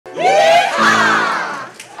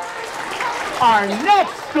Our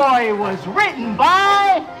next story was written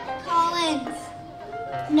by... Collins,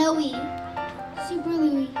 Noe, Super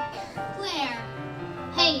Louie, Claire,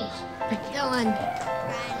 Paige, Dylan,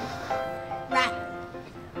 Rat,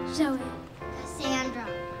 Zoe, Cassandra,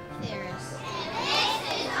 Ferris. This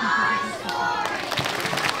is our story.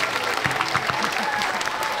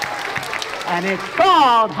 And it's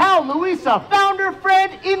called How Louisa Found Her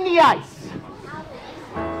Friend in the Ice.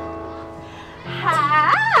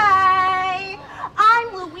 Hi!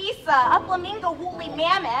 I'm Louisa, a flamingo woolly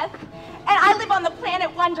mammoth, and I live on the planet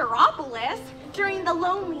Wonderopolis during the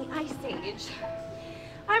lonely ice age.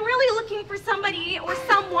 I'm really looking for somebody or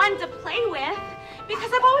someone to play with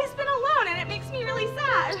because I've always been alone and it makes me really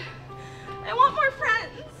sad. I want more friends.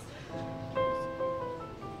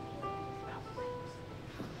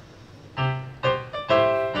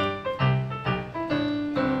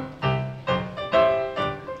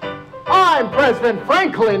 I'm President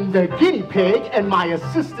Franklin, the guinea pig, and my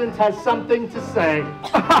assistant has something to say.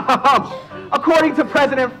 According to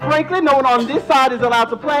President Franklin, no one on this side is allowed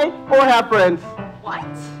to play or have friends. What?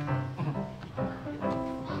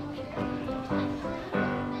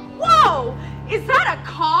 Whoa! Is that a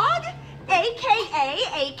cog? AKA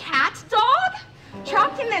a cat dog?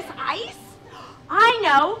 Trapped in this ice? I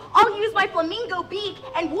know! I'll use my flamingo beak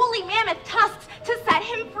and woolly mammoth tusks to set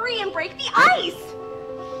him free and break the ice!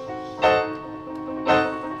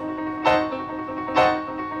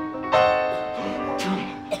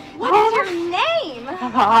 What is your name?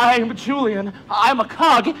 I'm Julian. I'm a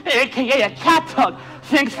cog, aka a catdog.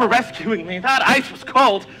 Thanks for rescuing me. That ice was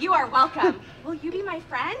cold. You are welcome. Will you be my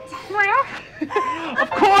friend? Of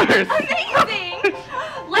course. Amazing!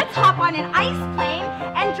 Let's hop on an ice plane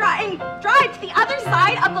and drive to the other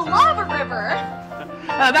side of the lava river.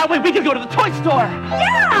 That way we can go to the toy store.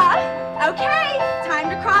 Yeah! Okay, time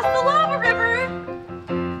to cross the lava river.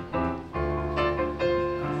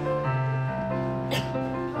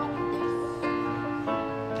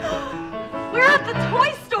 We're at the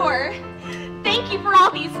toy store. Thank you for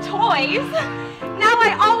all these toys. Now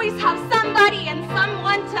I always have somebody and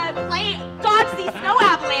someone to play dodge the snow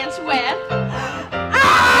avalanche with.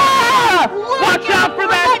 Ah! Watch out for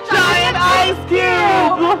that giant ice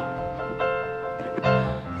cube!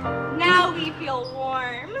 Now we feel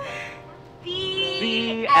warm.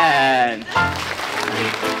 The end. We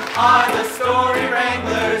are the Story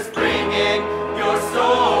Wranglers.